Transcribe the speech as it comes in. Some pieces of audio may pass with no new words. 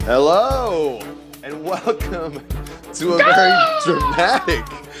Hello, and welcome to a very dramatic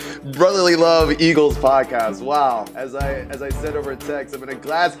Brotherly Love Eagles podcast. Wow, as I said over text, I'm in a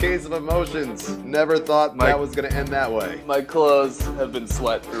glass case of emotions. Never thought that was going to end that way. My clothes have been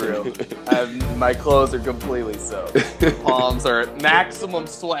sweat through. My clothes are completely soaked. Palms are at maximum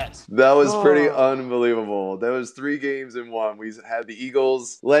sweat. That was pretty unbelievable. There was 3 games in one. We had the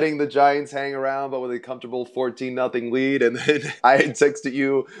Eagles letting the Giants hang around, but with a comfortable 14-0 lead. And then I had texted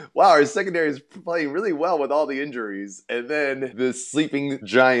you, wow, our secondary is playing really well with all the injuries. And then the sleeping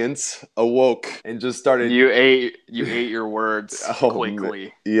Giants awoke and just started. You ate your words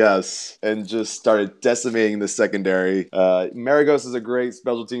quickly. Yes, and just started decimating the secondary. Maragos is a great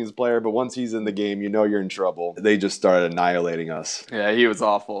special teams player, but once he's in the game, you know you're in trouble. They just started annihilating us. Yeah, he was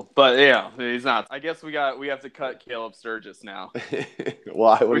awful. But yeah, he's not. I guess we have to cut Caleb Sturgis now.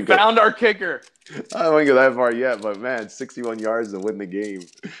 Well, we found our kicker. I don't want to go that far yet, but man, 61 yards to win the game.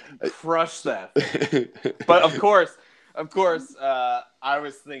 Crush that. But of course, I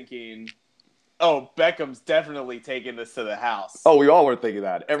was thinking, Beckham's definitely taking this to the house. Oh, we all were thinking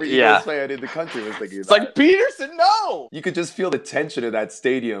that. Every Eagles fan in the country was thinking that. It's like, Peterson, no! You could just feel the tension of that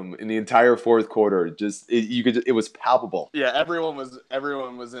stadium in the entire fourth quarter. It was palpable. Yeah, everyone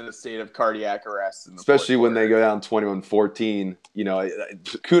was in a state of cardiac arrest. Especially when they go down 21-14. You know,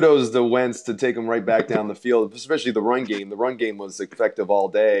 kudos to Wentz to take them right back down the field, especially the run game. The run game was effective all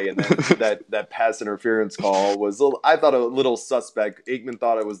day, and then that pass interference call was, I thought, a little suspect. Aikman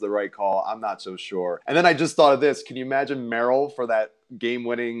thought it was the right call. I'm not so sure. And then I just thought of this. Can you imagine Merrill for that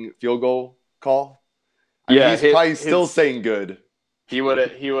game-winning field goal call? Yeah, he's probably still saying good.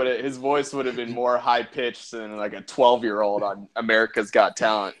 His voice would have been more high-pitched than like a 12-year-old on America's Got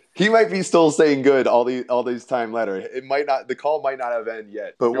Talent. He might be still saying good all these time later. It might not. The call might not have ended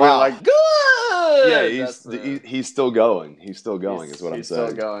yet. But wow, like good. Yeah, he's still going. He's still going. Is what I'm saying.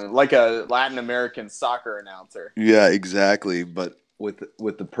 He's still going, like a Latin American soccer announcer. Yeah, exactly. But with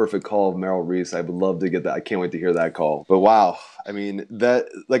the perfect call of Merrill Reese, I would love to get that. I can't wait to hear that call. But wow, I mean that.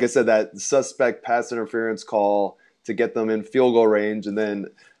 Like I said, that suspect pass interference call to get them in field goal range, and then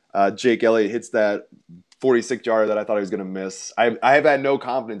Jake Elliott hits that 46-yarder that I thought he was going to miss. I have had no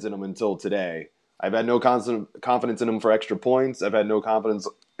confidence in him until today. I've had no confidence in him for extra points. I've had no confidence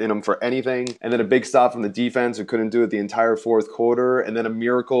in him for anything. And then a big stop from the defense who couldn't do it the entire fourth quarter. And then a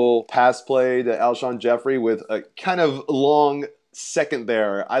miracle pass play to Alshon Jeffrey with a kind of long second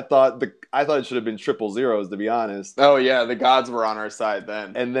there. I thought it should have been 000s, to be honest. Oh yeah, the gods were on our side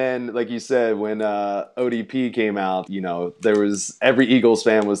then. And then, like you said, when ODP came out, you know, every Eagles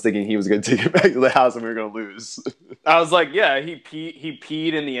fan was thinking he was going to take it back to the house and we were going to lose. I was like, yeah, he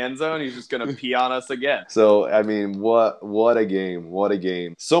peed in the end zone. He's just going to pee on us again. So I mean, what a game! What a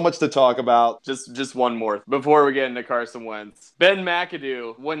game! So much to talk about. Just one more before we get into Carson Wentz. Ben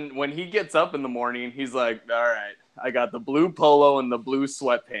McAdoo, when he gets up in the morning, he's like, all right, I got the blue polo and the blue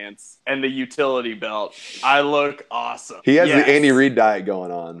sweatpants and the utility belt. I look awesome. He has the Andy Reid diet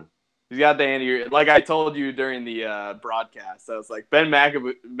going on. He's got the Andy Reid. Like I told you during the broadcast, I was like, Ben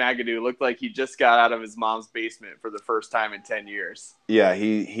McAdoo looked like he just got out of his mom's basement for the first time in 10 years. Yeah,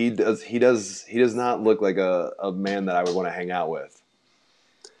 he does not look like a man that I would want to hang out with.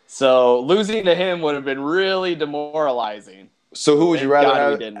 So losing to him would have been really demoralizing. So who would you rather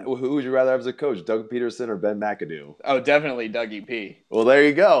have? Who would you rather have as a coach, Doug Peterson or Ben McAdoo? Oh, definitely Dougie P. Well, there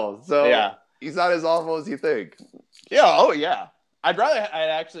you go. So yeah, he's not as awful as you think. Yeah. Oh, yeah. I'd rather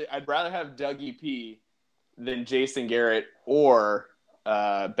have Dougie P than Jason Garrett or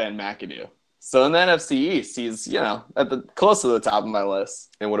Ben McAdoo. So in the NFC East, he's close to the top of my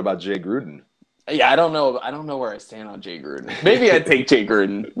list. And what about Jay Gruden? Yeah, I don't know where I stand on Jay Gruden. Maybe I'd take Jay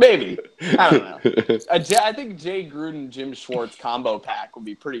Gruden. Maybe. I don't know. I think Jay Gruden, Jim Schwartz combo pack would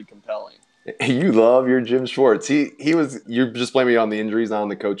be pretty compelling. You love your Jim Schwartz. You're just blaming on the injuries, not on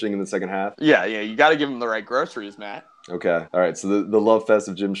the coaching in the second half? Yeah, you got to give him the right groceries, Matt. Okay. All right. So the love fest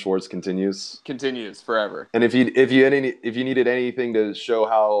of Jim Schwartz continues. Continues forever. And if you needed anything to show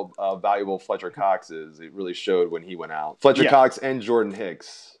how valuable Fletcher Cox is, it really showed when he went out. Fletcher Cox and Jordan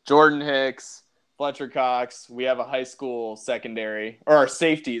Hicks. Fletcher Cox. We have a high school secondary, or our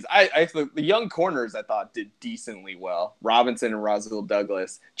safeties. The young corners I thought did decently well. Robinson and Roswell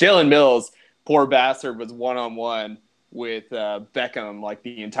Douglas. Jalen Mills, poor bastard, was one-on-one with Beckham like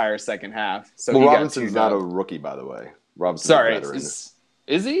the entire second half. So Robinson's not a rookie, by the way. Robinson's a veteran.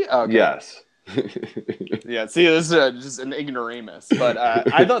 Is he? Okay. Yes. Yeah, see, this is just an ignoramus. But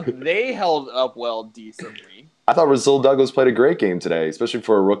I thought they held up well decently. I thought Rasul Douglas played a great game today, especially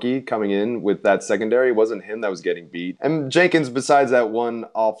for a rookie coming in with that secondary. It wasn't him that was getting beat. And Jenkins, besides that one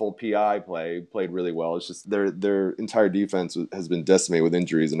awful PI play, played really well. It's just their entire defense has been decimated with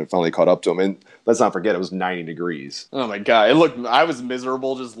injuries, and it finally caught up to them. And let's not forget, it was 90 degrees. Oh my God. I was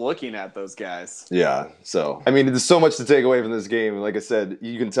miserable just looking at those guys. Yeah. So, I mean, there's so much to take away from this game. Like I said,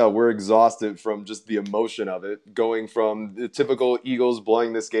 you can tell we're exhausted from just the emotion of it. Going from the typical Eagles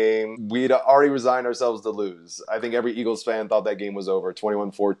blowing this game, we'd already resigned ourselves to lose. I think every Eagles fan thought that game was over,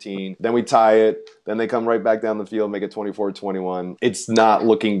 21-14. Then we tie it. Then they come right back down the field, make it 24-21. It's not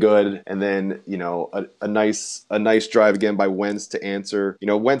looking good. And then, a nice drive again by Wentz to answer.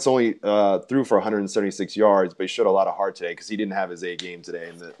 Wentz only threw for 176 yards, but he showed a lot of heart today because he didn't have his A game today,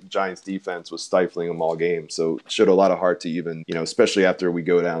 and the Giants defense was stifling him all game. So showed a lot of heart to even, especially after we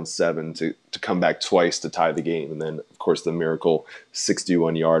go down 7 to come back twice to tie the game. And then, of course, the miracle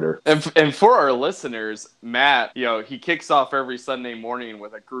 61-yarder. And for our listeners, Matt, he kicks off every Sunday morning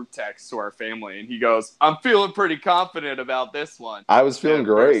with a group text to our family, and he goes, "I'm feeling pretty confident about this one." I was feeling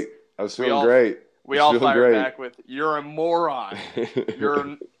great. We all fired back with, "You're a moron. You're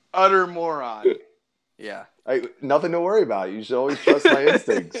an utter moron." Yeah. Nothing to worry about. You should always trust my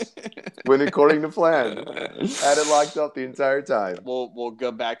instincts. Went according to plan. Had it locked up the entire time. We'll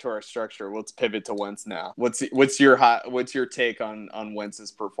go back to our structure. Let's pivot to Wentz now. What's your take on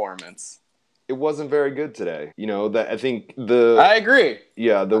Wentz's performance? It wasn't very good today. I agree.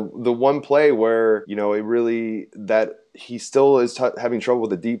 Yeah, the one play where it really that he still is having trouble with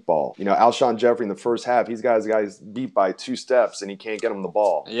the deep ball. Alshon Jeffrey in the first half, he's got his guys beat by 2 steps and he can't get him the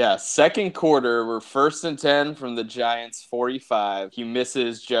ball. Yeah, second quarter, we're 1st and 10 from the Giants 45. He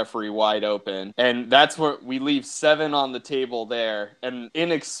misses Jeffrey wide open, and that's where we leave 7 on the table there. And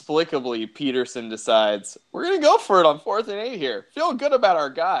inexplicably, Peterson decides we're gonna go for it on 4th and 8 here. Feel good about our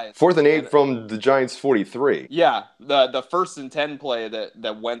guys. 4th and 8 from the Giants 43. Yeah, the 1st and 10 play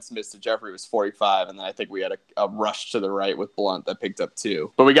that Wentz missed to Jeffrey was 45, and then I think we had a rush to the right with Blunt that picked up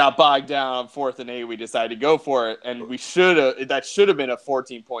 2. But we got bogged down on 4th and 8. We decided to go for it, and that should have been a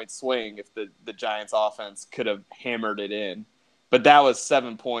 14-point swing if the Giants offense could have hammered it in. But that was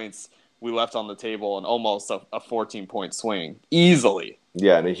 7 points we left on the table and almost a 14-point swing easily.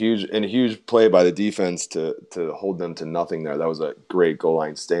 Yeah, and a huge play by the defense to hold them to nothing there. That was a great goal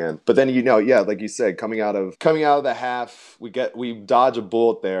line stand. But then like you said, coming out of the half, we dodge a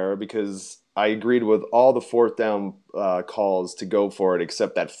bullet there because I agreed with all the 4th down calls to go for it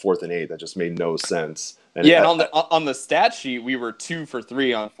except that 4th and 8. That just made no sense. And on the stat sheet, we were 2 for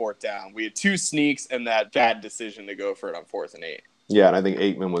 3 on 4th down. We had 2 sneaks and that bad decision to go for it on 4th and 8. Yeah, and I think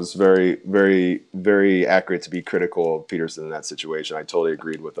Aikman was very, very, very accurate to be critical of Peterson in that situation. I totally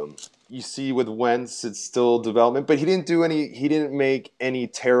agreed with him. You see with Wentz, it's still development, but he didn't make any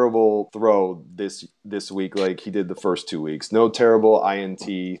terrible throw this week like he did the first 2 weeks. No terrible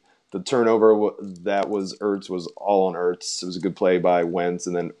INT. The turnover that was Ertz was all on Ertz. It was a good play by Wentz,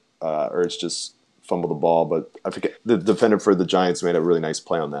 and then Ertz just fumbled the ball. But I forget the defender for the Giants made a really nice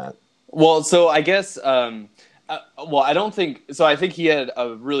play on that. Well, so I guess I don't think so. I think he had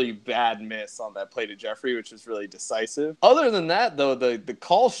a really bad miss on that play to Jeffrey, which was really decisive. Other than that, though, the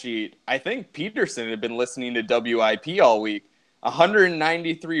call sheet, I think Peterson had been listening to WIP all week.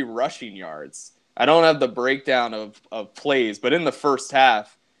 193 rushing yards. I don't have the breakdown of plays, but in the first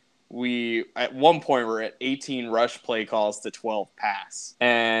half, we at one point were at 18 rush play calls to 12 pass,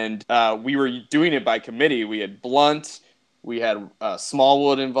 and we were doing it by committee. We had Blunt. We had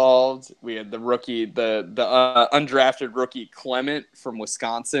Smallwood involved. We had the rookie, the undrafted rookie Clement from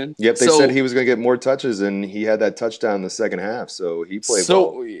Wisconsin. Yep, they said he was going to get more touches, and he had that touchdown in the second half, so he played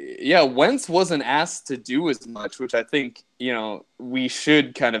well. So, yeah, Wentz wasn't asked to do as much, which I think, we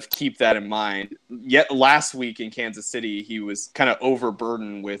should kind of keep that in mind. Yet last week in Kansas City, he was kind of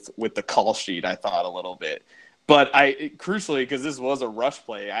overburdened with the call sheet, I thought, a little bit. But crucially, because this was a rush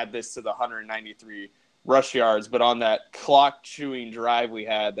play, add this to the 193 rush yards, but on that clock-chewing drive we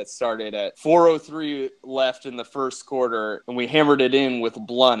had that started at 4:03 left in the first quarter, and we hammered it in with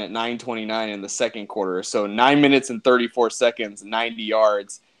Blunt at 9:29 in the second quarter. So 9 minutes and 34 seconds, 90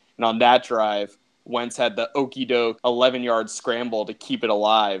 yards. And on that drive, Wentz had the okey-doke 11-yard scramble to keep it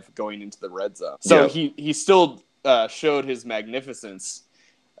alive going into the red zone. So he still showed his magnificence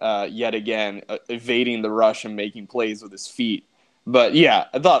yet again, evading the rush and making plays with his feet. But, yeah,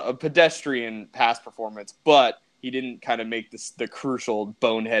 I thought a pedestrian pass performance, but he didn't kind of make the crucial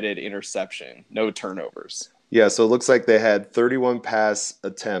boneheaded interception. No turnovers. Yeah, so it looks like they had 31 pass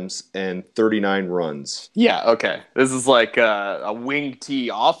attempts and 39 runs. Yeah, okay. This is like a wing T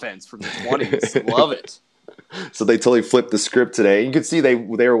offense from the 20s. Love it. So they totally flipped the script today. You could see they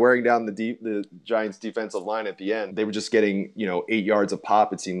were wearing down the Giants defensive line at the end. They were just getting 8 yards a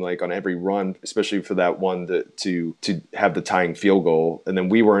pop. It seemed like on every run, especially for that one to have the tying field goal. And then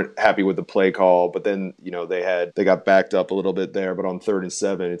we weren't happy with the play call. But then they got backed up a little bit there. But on 3rd and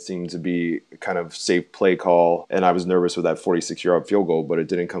 7, it seemed to be kind of safe play call. And I was nervous with that 46-yard field goal, but it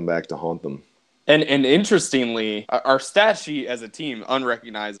didn't come back to haunt them. And interestingly, our stat sheet as a team,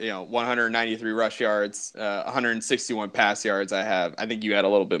 unrecognized, 193 rush yards, 161 pass yards. I think you had a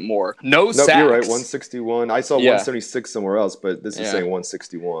little bit more. No sacks. You're right, 161. I saw 176 somewhere else, but this is saying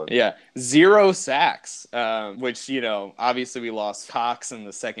 161. Yeah, 0 sacks, which, obviously we lost Cox in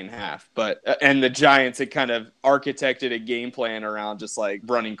the second half. And the Giants had kind of architected a game plan around just like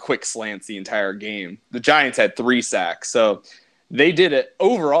running quick slants the entire game. The Giants had 3 sacks, so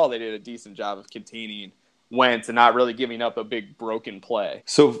overall they did a decent job of containing Wentz and not really giving up a big broken play.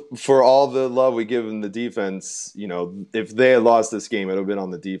 So for all the love we give them the defense, if they had lost this game, it would have been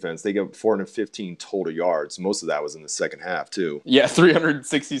on the defense. They got 415 total yards. Most of that was in the second half too. Yeah,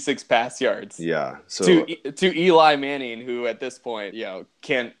 366 pass yards. Yeah. So to Eli Manning, who at this point,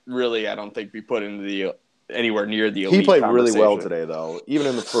 can't really, I don't think, be put into the anywhere near the elite. He played really well today, though. Even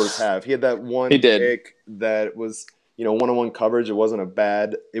in the first half, he had that one pick that was one-on-one coverage. It wasn't a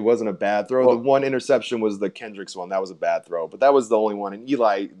bad throw. Well, the one interception was the Kendricks one. That was a bad throw, but that was the only one. And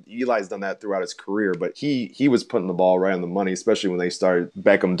Eli's done that throughout his career, but he was putting the ball right on the money, especially when they started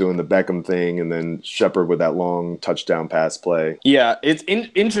Beckham doing the Beckham thing and then Shepard with that long touchdown pass play. Yeah, it's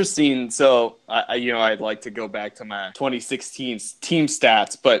interesting. So I'd like to go back to my 2016 team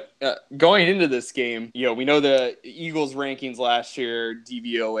stats, but going into this game, we know the Eagles rankings last year,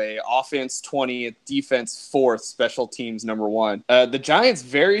 DVOA, offense 20th, defense 4th, special teams number 1. The Giants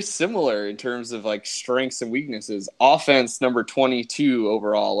very similar in terms of like strengths and weaknesses. Offense number 22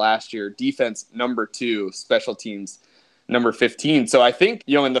 overall last year, defense number 2, special teams number 15. So I think,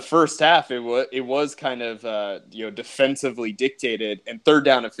 in the first half, it was kind of, defensively dictated, and third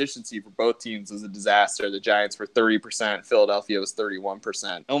down efficiency for both teams was a disaster. The Giants were 30%, Philadelphia was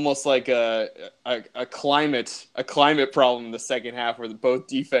 31%. Almost like a climate problem in the second half where both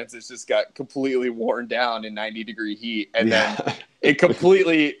defenses just got completely worn down in 90-degree heat. And then it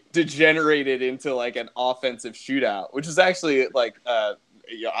completely degenerated into like an offensive shootout, which is actually like,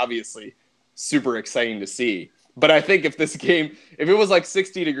 obviously super exciting to see. But I think if it was like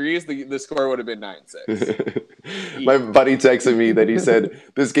 60 degrees, the score would have been 9-6. My buddy texted me that he said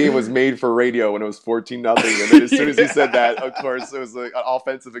this game was made for radio when it was 14-0. And then as soon as he said that, of course, it was like an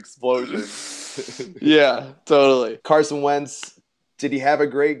offensive explosion. Yeah, totally. Carson Wentz, did he have a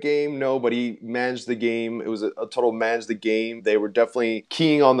great game? No, but he managed the game. It was a total manage the game. They were definitely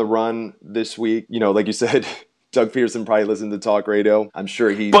keying on the run this week. Like you said, Doug Peterson probably listened to talk radio. I'm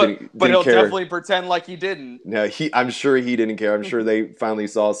sure he didn't he'll care. Definitely pretend like he didn't. No, I'm sure he didn't care. I'm sure they finally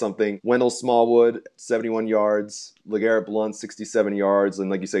saw something. Wendell Smallwood, 71 yards. LeGarrette Blount, 67 yards. And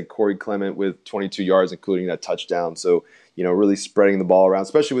like you said, Corey Clement with 22 yards, including that touchdown. So, really spreading the ball around,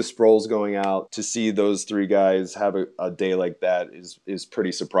 especially with Sproles going out. To see those 3 guys have a day like that is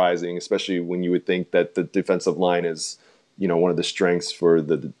pretty surprising, especially when you would think that the defensive line is, one of the strengths for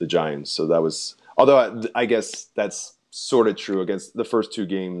the Giants. So that was... Although I guess that's sort of true against the first 2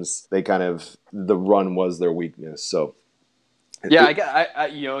 games, the run was their weakness. So yeah, I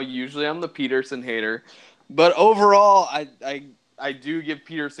usually I'm the Peterson hater, but overall I do give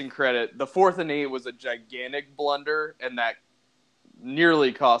Peterson credit. The 4th and 8 was a gigantic blunder, and that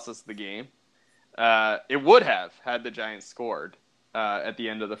nearly cost us the game. It would have had the Giants scored at the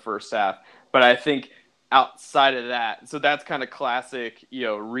end of the first half, but I think outside of that, so that's kind of classic,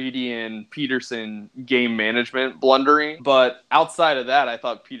 Reedy and Peterson game management blundering. But outside of that, I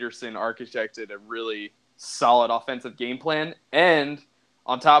thought Peterson architected a really solid offensive game plan. And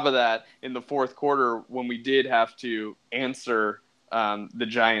on top of that, in the fourth quarter, when we did have to answer the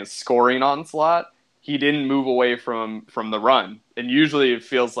Giants' scoring onslaught, he didn't move away from the run. And usually it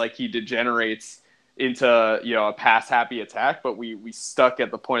feels like he degenerates into a pass happy attack, but we stuck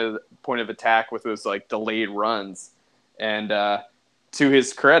at the point of attack with those like delayed runs. And to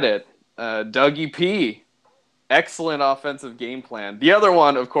his credit, Dougie P, excellent offensive game plan. The other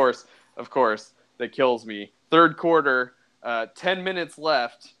one, of course, that kills me. Third quarter, 10 minutes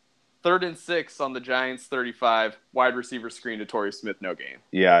left. 3rd and 6 on the Giants 35. Wide receiver screen to Torrey Smith, no gain.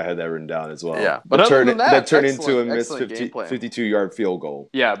 Yeah, I had that written down as well. Yeah, but that turned into a missed 52-yard field goal.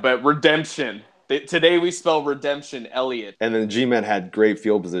 Yeah, but redemption. Today we spell redemption, Elliott. And then G-Men had great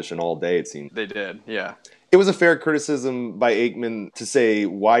field position all day, it seemed. They did, yeah. it was a fair criticism by Aikman to say,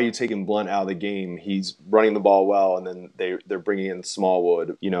 why are you taking Blunt out of the game? He's running the ball well, and then they're bringing in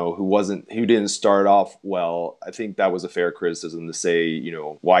Smallwood, who didn't start off well. I think that was a fair criticism to say,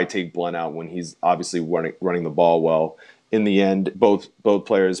 why take Blunt out when he's obviously running the ball well. In the end, both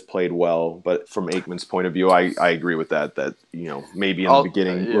players played well, but from Aikman's point of view, I agree with that. That maybe in the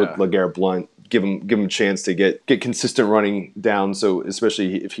beginning, LeGarrette Blunt give him a chance to get consistent running down. So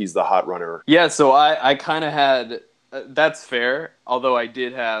especially if he's the hot runner. Yeah. So I kind of had that's fair. Although I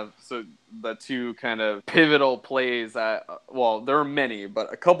did have the two kind of pivotal plays. There are many,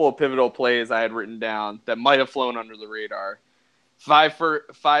 but a couple of pivotal plays I had written down that might have flown under the radar.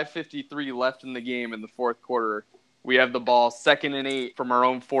 5:53 left in the game in the fourth quarter. We have the ball 2nd and 8 from our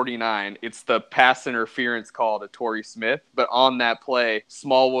own 49. It's the pass interference call to Torrey Smith. But on that play,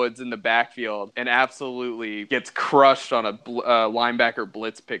 Smallwood's in the backfield and absolutely gets crushed on a linebacker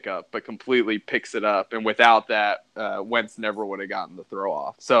blitz pickup, but completely picks it up. And without that, Wentz never would have gotten the throw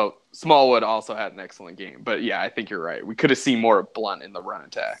off. So Smallwood also had an excellent game. But yeah, I think you're right. We could have seen more of Blunt in the run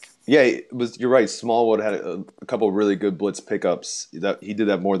attack. Yeah, you're right. Smallwood had a couple of really good blitz pickups. That he did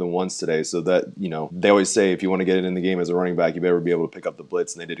that more than once today. So that, they always say if you want to get it in the game as a running back, you better be able to pick up the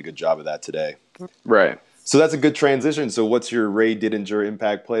blitz, and they did a good job of that today. Right. So that's a good transition. So what's your Ray Didinger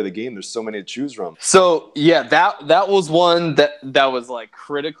impact play of the game? There's so many to choose from. So yeah, that was one that was like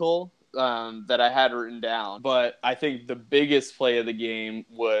critical. That I had written down, but I think the biggest play of the game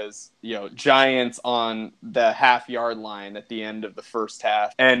was, Giants on the half-yard line at the end of the first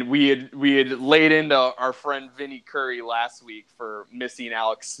half, and we had laid into our friend Vinny Curry last week for missing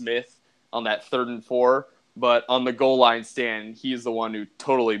Alex Smith on that 3rd and 4, but on the goal line stand, he's the one who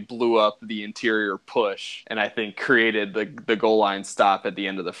totally blew up the interior push, and I think created the goal line stop at the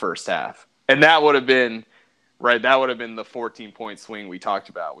end of the first half, and that would have been. Right, that would have been the 14-point swing we talked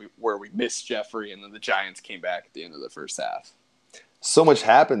about, where we missed Jeffrey, and then the Giants came back at the end of the first half. So much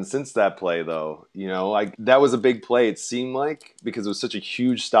happened since that play, though. That was a big play, it seemed like, because it was such a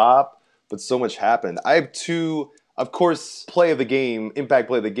huge stop, but so much happened. I have two, of course, play of the game, impact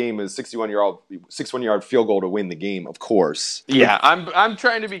play of the game is 61-yard field goal to win the game, of course. Yeah, I'm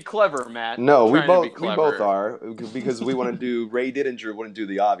trying to be clever, Matt. No, we both are, because we want to do Ray Didinger wouldn't do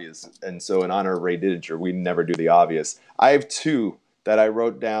the obvious, and so in honor of Ray Didinger, we never do the obvious. I have two that I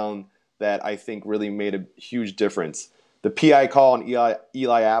wrote down that I think really made a huge difference. The PI call on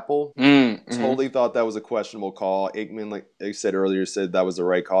Eli Apple, totally thought that was a questionable call. Aikman, like I said earlier, said that was the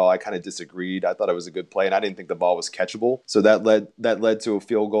right call. I kind of disagreed. I thought it was a good play, and I didn't think the ball was catchable. So that led to a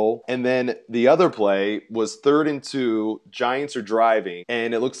field goal. And then the other play was 3rd and 2. Giants are driving,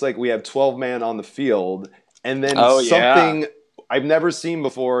 and it looks like we have 12 men on the field. And then something I've never seen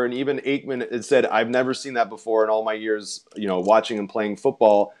before, and even Aikman had said, I've never seen that before in all my years, watching and playing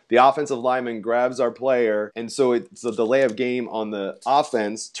football. The offensive lineman grabs our player, and so it's a delay of game on the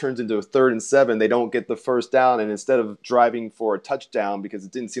offense, turns into a 3rd and 7. They don't get the first down, and instead of driving for a touchdown, because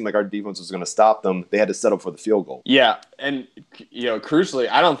it didn't seem like our defense was going to stop them, they had to settle for the field goal. Yeah, and crucially,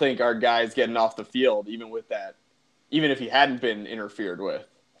 I don't think our guy's getting off the field, even with that, even if he hadn't bbeen interfered with.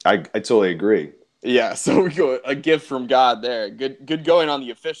 I totally agree. Yeah, so we go a gift from God there. Good going on the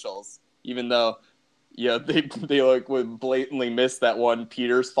officials, even though they would blatantly miss that one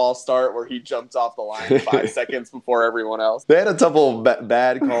Peters false start where he jumped off the line 5 seconds before everyone else. They had a couple of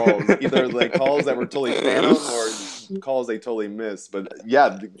bad calls, either like calls that were totally phantom or calls they totally missed. But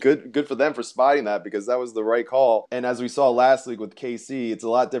yeah, good for them for spotting that, because that was the right call. And as we saw last week with KC, it's a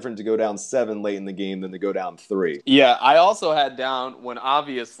lot different to go down 7 late in the game than to go down 3. Yeah, I also had down when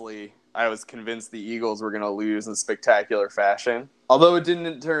obviously I was convinced the Eagles were going to lose in spectacular fashion. Although it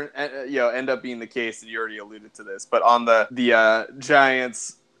didn't end up being the case, and you already alluded to this. But on the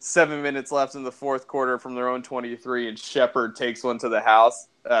Giants, 7 minutes left in the fourth quarter from their own 23, and Shepard takes one to the house.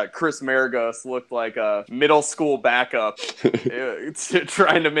 Chris Maragos looked like a middle school backup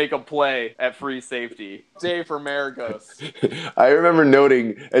trying to make a play at free safety. Day for Maragos. I remember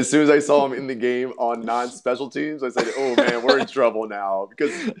noting, as soon as I saw him in the game on non-special teams, I said, oh man, we're in trouble now.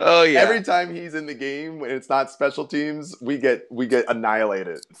 Because every time he's in the game, when it's not special teams, we get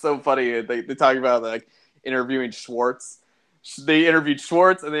annihilated. It's so funny. They talk about like interviewing Schwartz. They interviewed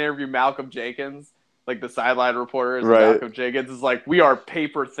Schwartz and they interviewed Malcolm Jenkins. Like the sideline reporters, right. Malcolm Jenkins is like, we are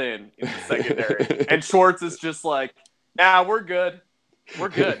paper thin in the secondary. And Schwartz is just like, nah, we're good. We're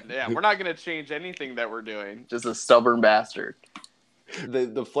good. Yeah, we're not going to change anything that we're doing. Just a stubborn bastard.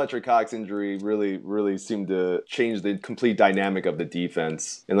 The Fletcher Cox injury really seemed to change the complete dynamic of the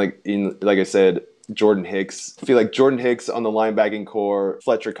defense. And like I said, Jordan Hicks. I feel like Jordan Hicks on the linebacking core,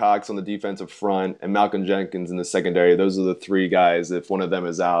 Fletcher Cox on the defensive front, and Malcolm Jenkins in the secondary. Those are the three guys. If one of them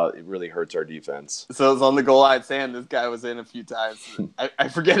is out, it really hurts our defense. So it's on the goal line stand. This guy was in a few times. I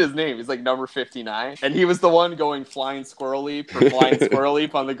forget his name. He's like number 59. And he was the one going flying squirrel leap or flying squirrel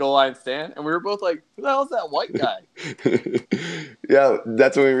leap on the goal line stand. And we were both like, who the hell is that white guy? Yeah,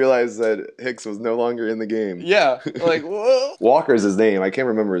 that's when we realized that Hicks was no longer in the game. Yeah, like, whoa. Walker's his name. I can't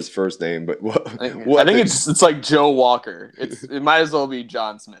remember his first name, but I think it's like Joe Walker. It might as well be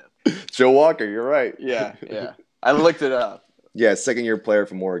John Smith. Joe Walker, you're right. Yeah. I looked it up. Yeah, second-year player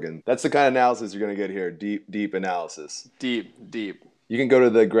from Oregon. That's the kind of analysis you're going to get here. Deep analysis. Deep. You can go to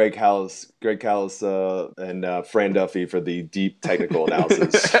the Greg Callis, and Fran Duffy for the deep technical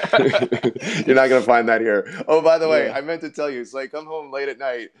analysis. You're not going to find that here. Oh, by the way, I meant to tell you. So I come home late at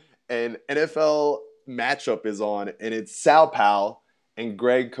night, and NFL matchup is on, and it's Sal Powell and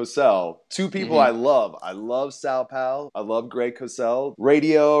Greg Cosell. Two people I love. I love Sal Powell. I love Greg Cosell.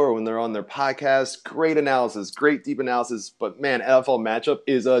 Radio or when they're on their podcast, great analysis, great deep analysis. But man, NFL matchup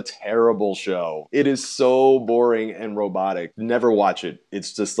is a terrible show. It is so boring and robotic. Never watch it.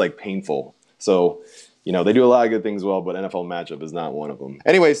 It's just like painful. So, they do a lot of good things well, but NFL matchup is not one of them.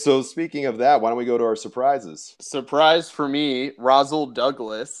 Anyway, so speaking of that, why don't we go to our surprises? Surprise for me, Rasul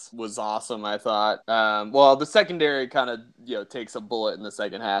Douglas was awesome, I thought. Well, the secondary kind of takes a bullet in the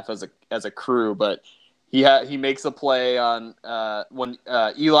second half as a crew, but he makes a play on when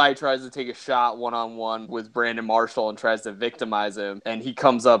Eli tries to take a shot one-on-one with Brandon Marshall and tries to victimize him, and he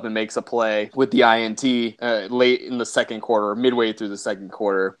comes up and makes a play with the INT late in the second quarter, midway through the second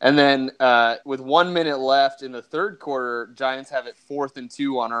quarter. And then with 1 minute left in the third quarter, Giants have it 4th and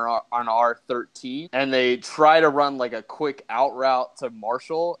 2 on our 13, and they try to run like a quick out route to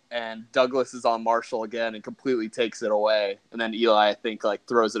Marshall, and Douglas is on Marshall again and completely takes it away. And then Eli, I think, like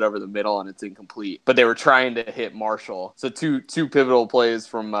throws it over the middle and it's incomplete. But they were trying to hit Marshall. So two pivotal plays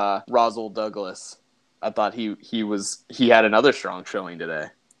from Rasul Douglas. I thought he had another strong showing today.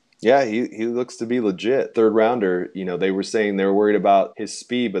 Yeah, he looks to be legit. Third rounder, they were saying they were worried about his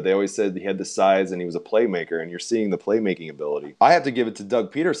speed, but they always said he had the size and he was a playmaker, and you're seeing the playmaking ability. I have to give it to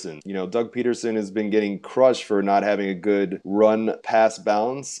Doug Peterson. Doug Peterson has been getting crushed for not having a good run-pass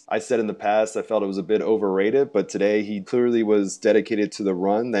balance. I said in the past I felt it was a bit overrated, but today he clearly was dedicated to the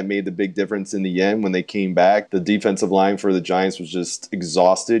run. That made the big difference in the end when they came back. The defensive line for the Giants was just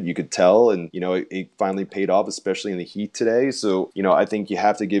exhausted, you could tell, and it finally paid off, especially in the heat today. So, I think you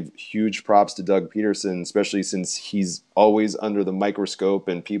have to give huge props to Doug Peterson, especially since he's always under the microscope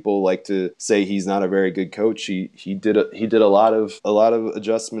and people like to say he's not a very good coach. He did a lot of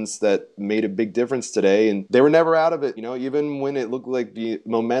adjustments that made a big difference today, and they were never out of it. Even when it looked like the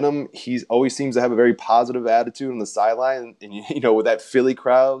momentum, he always seems to have a very positive attitude on the sideline, and with that Philly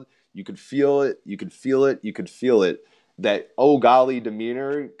crowd, you could feel it, you could feel it. That oh golly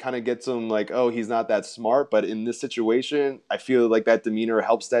demeanor kind of gets him like, oh, he's not that smart. But in this situation, I feel like that demeanor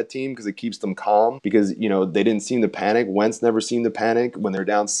helps that team because it keeps them calm, because they didn't seem to panic. Wentz never seemed to panic when they're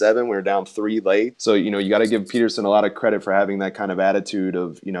down 7, when they're down 3 late. So you got to give Peterson a lot of credit for having that kind of attitude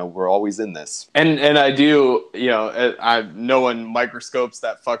of we're always in this. And I do no one microscopes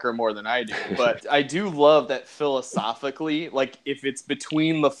that fucker more than I do, but I do love that philosophically, like if it's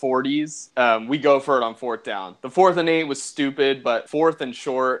between the 40s, we go for it on 4th down. The 4th and 8 was stupid, but 4th and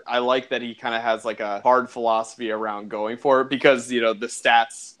short, I like that he kind of has like a hard philosophy around going for it, because the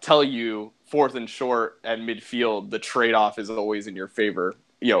stats tell you 4th and short at midfield, the trade-off is always in your favor,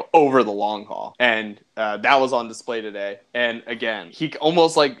 over the long haul. And that was on display today. And again, he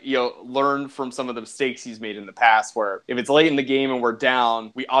almost learned from some of the mistakes he's made in the past, where if it's late in the game and we're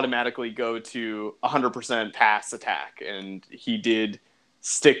down, we automatically go to 100% pass attack. And he did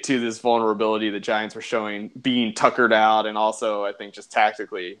stick to this vulnerability the Giants were showing, being tuckered out, and also I think just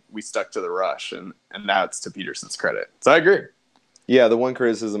tactically we stuck to the rush, and that's to Peterson's credit. So I agree. Yeah, the one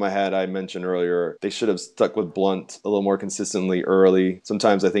criticism I mentioned earlier, they should have stuck with Blunt a little more consistently early.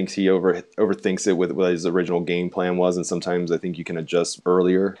 Sometimes I think he overthinks it with what his original game plan was, and sometimes I think you can adjust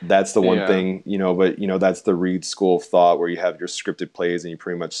earlier. That's the one thing, but that's the Reed school of thought, where you have your scripted plays and you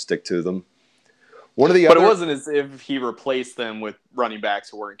pretty much stick to them. But it wasn't as if he replaced them with running backs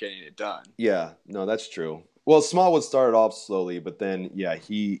who weren't getting it done. Yeah, no, that's true. Well, Smallwood started off slowly, but then,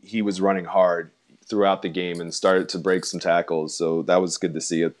 he was running hard throughout the game and started to break some tackles, so that was good to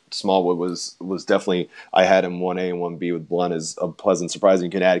see. Smallwood was definitely, I had him 1A and 1B with Blunt as a pleasant surprise.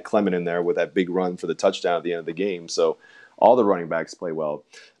 And you can add Clement in there with that big run for the touchdown at the end of the game, so all the running backs play well.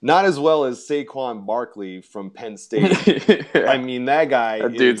 Not as well as Saquon Barkley from Penn State. I mean, that guy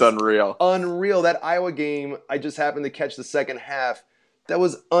that dude's unreal. Unreal. That Iowa game, I just happened to catch the second half. That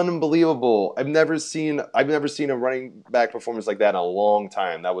was unbelievable. I've never seen a running back performance like that in a long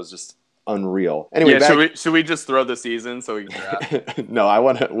time. That was just unreal. Anyway, should we just throw the season so we can draft? No, I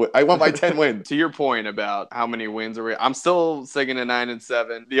want my 10 wins. To your point about how many wins are we, I'm still sticking to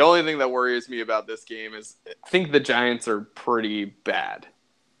 9-7. The only thing that worries me about this game is I think the Giants are pretty bad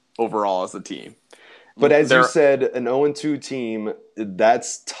overall as a team. But as you said, an 0-2 team,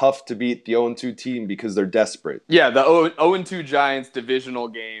 that's tough to beat the 0-2 team because they're desperate. Yeah, the 0-2 Giants divisional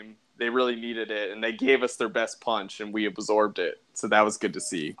game, they really needed it, and they gave us their best punch, and we absorbed it. So that was good to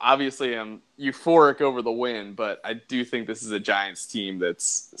see. Obviously, I'm euphoric over the win, but I do think this is a Giants team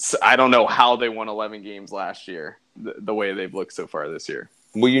that's – I don't know how they won 11 games last year, the way they've looked so far this year.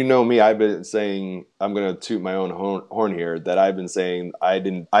 Well, you know me. I've been saying, I'm going to toot my own horn here, that I've been saying I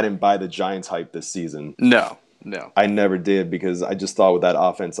didn't buy the Giants hype this season. No. I never did, because I just thought with that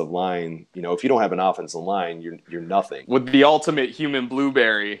offensive line, if you don't have an offensive line, you're nothing. With the ultimate human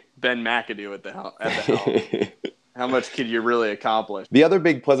blueberry, Ben McAdoo at the helm. How much could you really accomplish? The other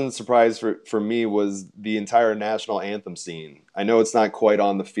big pleasant surprise for me was the entire national anthem scene. I know it's not quite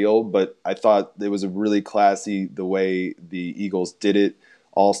on the field, but I thought it was a really classy the way the Eagles did it.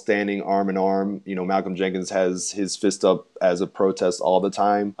 All standing arm in arm. Malcolm Jenkins has his fist up as a protest all the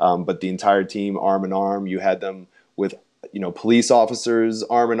time, but the entire team arm in arm. You had them with, police officers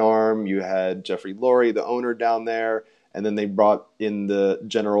arm in arm. You had Jeffrey Lurie, the owner, down there, and then they brought in the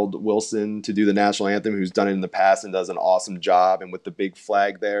General Wilson to do the national anthem, who's done it in the past and does an awesome job, and with the big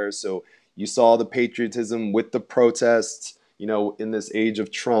flag there. So you saw the patriotism with the protests, in this age of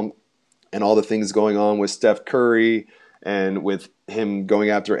Trump and all the things going on with Steph Curry and with him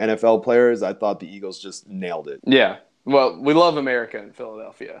going after NFL players. I thought the Eagles just nailed it. Yeah. Well, we love America in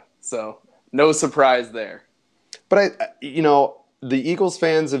Philadelphia, so no surprise there. But the Eagles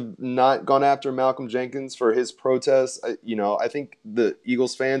fans have not gone after Malcolm Jenkins for his protests. I think the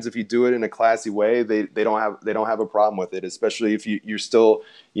Eagles fans, if you do it in a classy way, they don't have a problem with it, especially if you're still,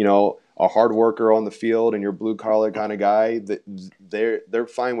 a hard worker on the field and you're a blue collar kind of guy. That they're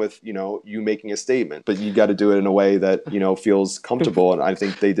fine with you making a statement, but you got to do it in a way that feels comfortable. And I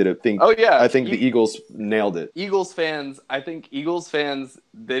think they did it. I think the Eagles nailed it. I think Eagles fans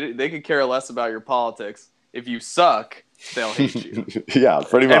they could care less about your politics. If you suck, they'll hate you. Yeah,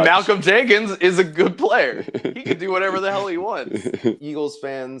 pretty much. And Malcolm Jenkins is a good player. He can do whatever the hell he wants.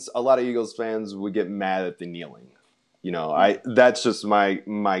 A lot of Eagles fans would get mad at the kneeling. That's just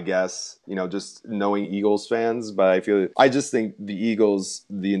my guess, just knowing Eagles fans, but I just think the Eagles,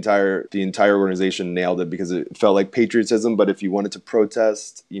 the entire organization nailed it, because it felt like patriotism. But if you wanted to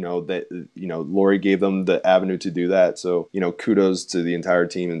protest, Lurie gave them the avenue to do that. So, kudos to the entire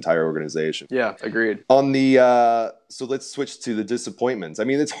team, entire organization. Yeah, agreed. So let's switch to the disappointments. I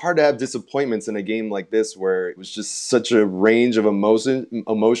mean, it's hard to have disappointments in a game like this where it was just such a range of emotion.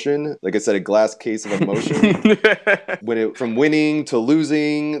 Like I said, a glass case of emotion. From winning to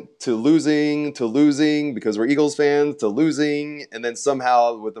losing to losing to losing, because we're Eagles fans, to losing, and then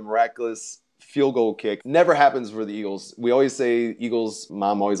somehow with a miraculous field goal kick. Never happens for the Eagles. We always say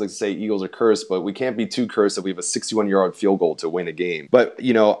Mom always likes to say Eagles are cursed, but we can't be too cursed if we have a 61-yard field goal to win a game. But,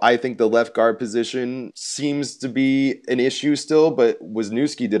 I think the left guard position seems to be an issue still, but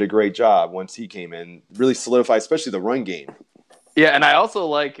Wisniewski did a great job once he came in. Really solidified, especially the run game. Yeah, and I also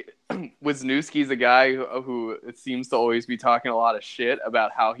like Wisniewski's a guy who seems to always be talking a lot of shit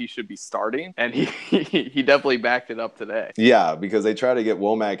about how he should be starting, and he definitely backed it up today. Yeah, because they tried to get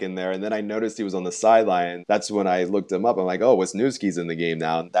Womack in there, and then I noticed he was on the sideline. That's when I looked him up. I'm like, oh, Wisniewski's in the game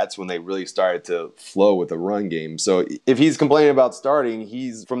now. And that's when they really started to flow with the run game. So if he's complaining about starting,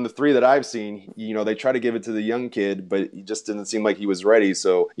 he's, from the three that I've seen, they try to give it to the young kid, but he just didn't seem like he was ready.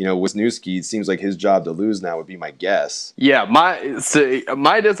 So, Wisniewski, seems like his job to lose now would be my guess. Yeah,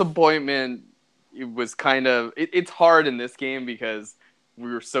 my disappointment, it was kind of it's hard in this game because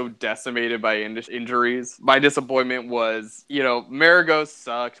we were so decimated by injuries. My disappointment was, Marigot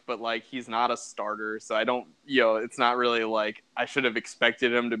sucked, but he's not a starter, so I don't, it's not really I should have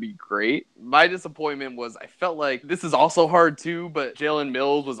expected him to be great. My disappointment was I felt like this is also hard too, but Jalen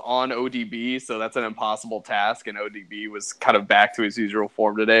Mills was on ODB, so that's an impossible task, and ODB was kind of back to his usual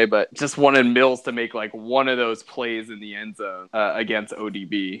form today, but just wanted Mills to make one of those plays in the end zone against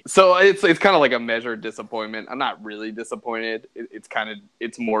ODB. So it's kind of like a measured disappointment. I'm not really disappointed. It's kind of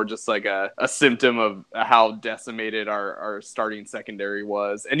it's more just like a symptom of how decimated our starting secondary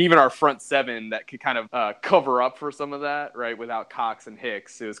was. And even our front seven that could kind of cover up for some of that, right? Without Cox and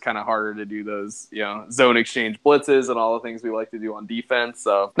Hicks, it was kind of harder to do those, zone exchange blitzes and all the things we like to do on defense.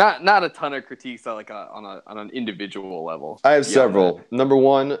 So not a ton of critiques on an individual level. I have several. Number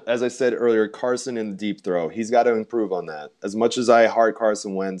one, as I said earlier, Carson in the deep throw. He's got to improve on that. As much as I heart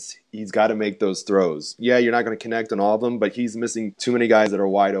Carson Wentz, he's got to make those throws. Yeah, you're not going to connect on all of them, but he's missing too many guys that are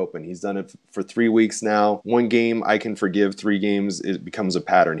wide open. He's done it for 3 weeks now. One game I can forgive. 3 games, it becomes a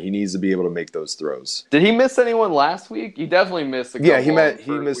pattern. He needs to be able to make those throws. Did he miss anyone last week? He definitely missed a couple. Yeah,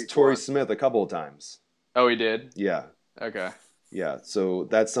 he missed Torrey Smith a couple of times. Oh, he did? Yeah. Okay. Yeah, so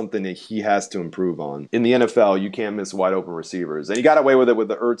that's something that he has to improve on. In the NFL, you can't miss wide open receivers. And he got away with it with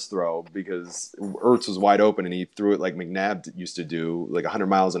the Ertz throw because Ertz was wide open and he threw it like McNabb used to do, like 100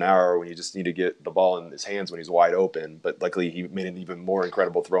 miles an hour when you just need to get the ball in his hands when he's wide open. But luckily, he made an even more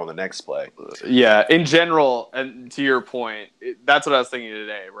incredible throw on the next play. Yeah, in general, and to your point, that's what I was thinking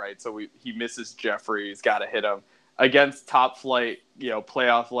today, right? So he misses Jeffrey. He's got to hit him. Against top flight,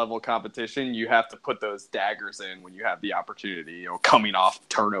 playoff level competition, you have to put those daggers in when you have the opportunity, coming off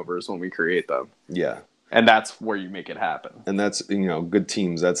turnovers when we create them. Yeah. And that's where you make it happen. And that's, good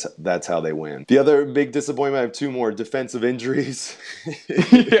teams. That's how they win. The other big disappointment, I have 2 more defensive injuries.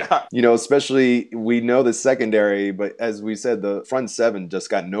 Yeah. Especially we know the secondary, but as we said, the front 7 just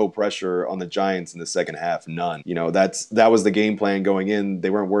got no pressure on the Giants in the second half. None. That was the game plan going in. They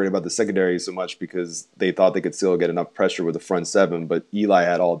weren't worried about the secondary so much because they thought they could still get enough pressure with the front 7, but Eli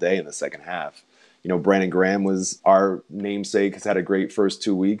had all day in the second half. Brandon Graham was our namesake, has had a great first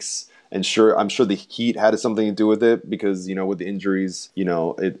 2 weeks. And I'm sure the heat had something to do with it because, with the injuries,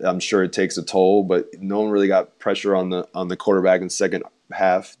 I'm sure it takes a toll, but no one really got pressure on the quarterback in the second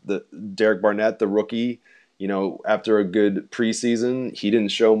half. The Derek Barnett, the rookie, after a good preseason, he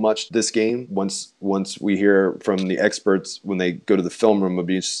didn't show much this game. Once we hear from the experts when they go to the film room, it'll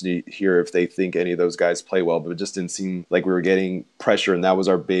be interesting to hear if they think any of those guys play well. But it just didn't seem like we were getting pressure, and that was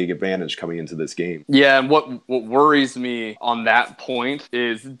our big advantage coming into this game. Yeah, and what worries me on that point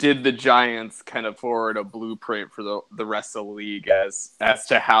is, did the Giants kind of forward a blueprint for the rest of the league as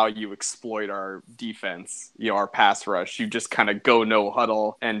to how you exploit our defense, our pass rush? You just kind of go no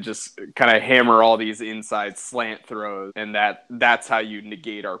huddle and just kind of hammer all these inside slant throws, and that's how you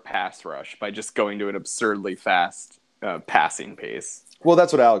negate our pass rush, by just going to an absurdly fast passing pace. Well,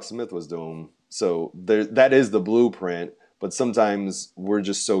 that's what Alex Smith was doing. So that is the blueprint. But sometimes we're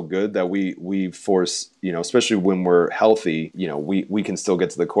just so good that we force, especially when we're healthy, we can still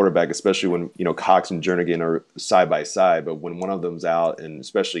get to the quarterback, especially when, Cox and Jernigan are side by side. But when one of them's out, and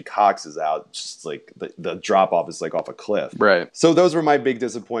especially Cox is out, just like the drop off is like off a cliff. Right. So those were my big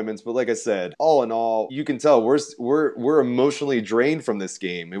disappointments. But like I said, all in all, you can tell we're emotionally drained from this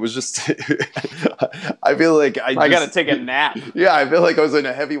game. It was just, I feel like I got to take a nap. Yeah, I feel like I was in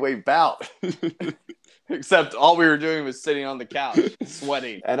a heavyweight bout. Except all we were doing was sitting on the couch,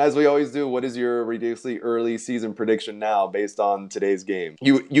 sweating. And as we always do, what is your ridiculously early season prediction now based on today's game?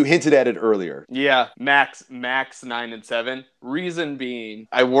 You hinted at it earlier. Yeah, max 9-7. Reason being,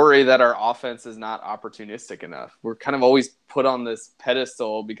 I worry that our offense is not opportunistic enough. We're kind of always put on this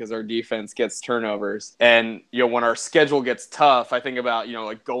pedestal because our defense gets turnovers. And, when our schedule gets tough, I think about,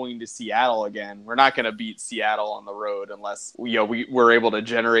 like going to Seattle again. We're not going to beat Seattle on the road unless, we're able to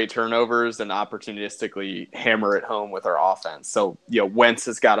generate turnovers and opportunistically hammer it home with our offense. So, Wentz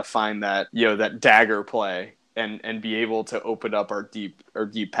has got to find that, that dagger play and be able to open up our deep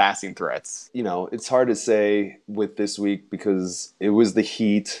passing threats. It's hard to say with this week because it was the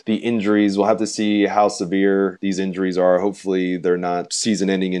heat, the injuries. We'll have to see how severe these injuries are. Hopefully they're not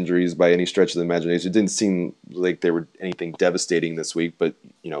season-ending injuries by any stretch of the imagination. It didn't seem like they were anything devastating this week, but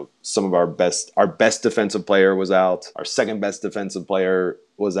some of our best defensive player was out. Our second best defensive player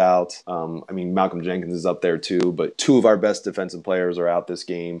was out. Malcolm Jenkins is up there too, but 2 of our best defensive players are out this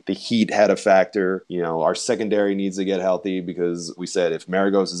game. The heat had a factor. Our secondary needs to get healthy because we said if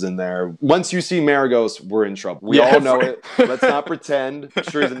Maragos is in there, once you see Maragos, we're in trouble. We all know it. Let's not pretend.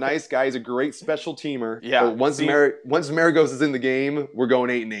 Sure, he's a nice guy. He's a great special teamer. Yeah. But once Maragos is in the game, we're going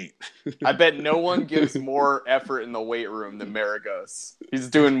 8-8. I bet no one gives more effort in the weight room than Maragos. He's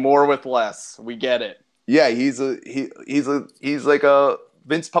doing more with less. We get it. Yeah, he's like a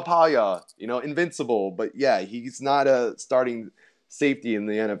Vince Papaya, invincible. But yeah, he's not a starting safety in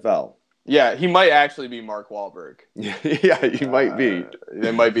the NFL. Yeah, he might actually be Mark Wahlberg. Yeah, he might be.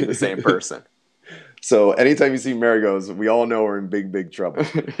 They might be the same person. So anytime you see Maragos, we all know we're in big, big trouble.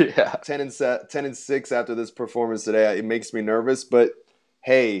 Yeah, 10-6 after this performance today, it makes me nervous. But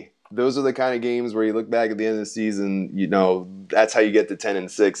hey, those are the kind of games where you look back at the end of the season, you know, that's how you get to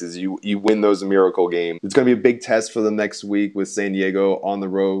 10-6 is you win those miracle games. It's going to be a big test for them next week with San Diego on the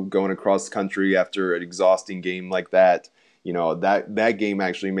road, going across country after an exhausting game like that. You know, that game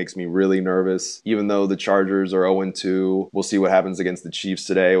actually makes me really nervous. Even though the Chargers are 0-2, we'll see what happens against the Chiefs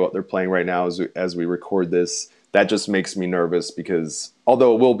today, what they're playing right now as we record this. That just makes me nervous because,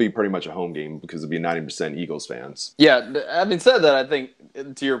 although it will be pretty much a home game because it'll be 90% Eagles fans. Yeah, having said that, I think,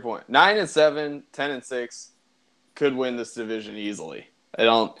 to your point, 9-7, 10-6 could win this division easily. I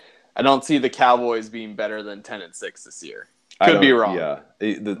don't see the Cowboys being better than 10-6 this year. Could be wrong. Yeah.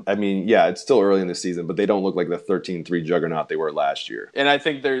 It's still early in the season, but they don't look like the 13-3 juggernaut they were last year. And I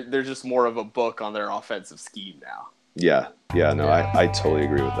think they're just more of a book on their offensive scheme now. I totally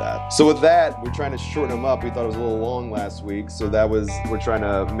agree with that. So with that, we're trying to shorten them up. We thought it was a little long last week, so we're trying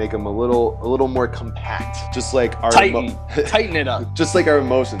to make them a little more compact, just like our tighten it up, just like our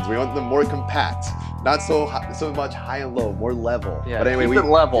emotions. We want them more compact, not so much high and low, more level. Yeah, but anyway, keep it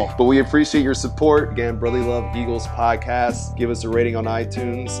level. But we appreciate your support. Again, Brotherly Love Eagles podcast. Give us a rating on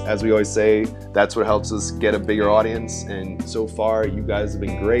iTunes. As we always say, that's what helps us get a bigger audience. And so far, you guys have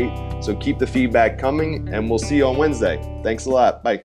been great. So keep the feedback coming, and we'll see you on Wednesday. Thanks a lot. Bye.